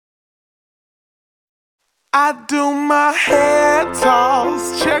I do my hair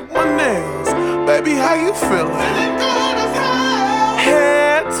toss, check my nails. Baby, how you feeling?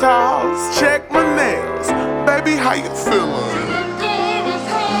 Hair toss, check my nails. Baby, how you feeling?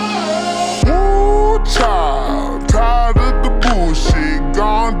 Woo, child, tired of the bullshit.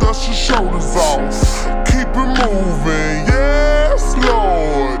 Gone, dust your shoulders off. Keep it moving, yes,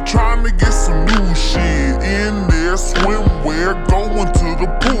 Lord. Trying to get some new shit in there. Swimwear, going to the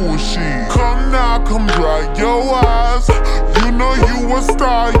pool shit. Come now, come dry your eyes. You know you a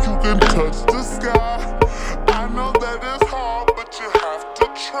star, you can touch the sky. I know that it's hard, but you have to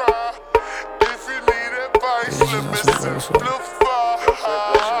try. If you need advice, let me simplify.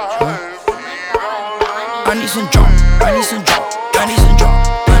 I need some drop, I need some drop, I need some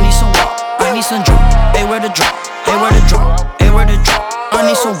drop, I need some walk, I need some drop. Hey, where the drop? Hey, where the drop? Hey, where the drop? I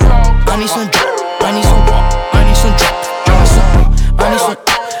need some walk, I need some drop, I need some walk, I need some drop,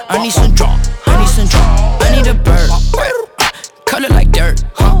 I need some drop, I need some drop. I need a bird, color like dirt,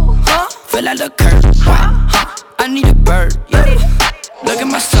 feel like a curve. I need a bird, yeah. Look at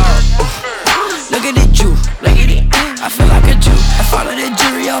my soul, look at the Jew, look at it. I feel like a Jew. I follow the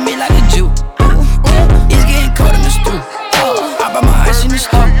jury on me like a Jew. It's getting cold in the stew. I brought my ice in the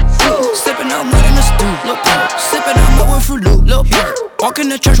stew. Sipping on mud in the stew. Look, sipping on mud with Fruit Loop. Look, walking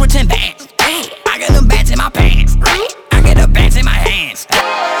to church with 10 bands. I got them bands in my pants. I got the bands in my hands.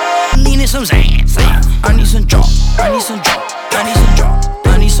 I'm needing some Zans. I need some drop. I need some drop. I need some drop.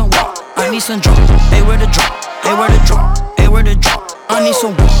 I need some walk. I need some drop. Hey, where the drop? Hey, where the drop? Hey, where the drop? I need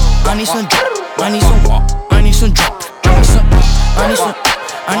some walk. I need some drop. I need some walk. I need some drop. I need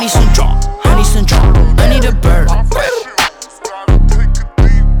some drop. I need some drop. I need a bird.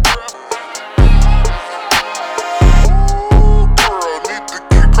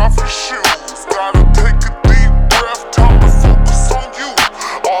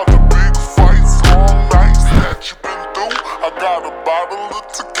 I got a bottle of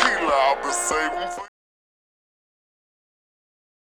tequila I've been saving for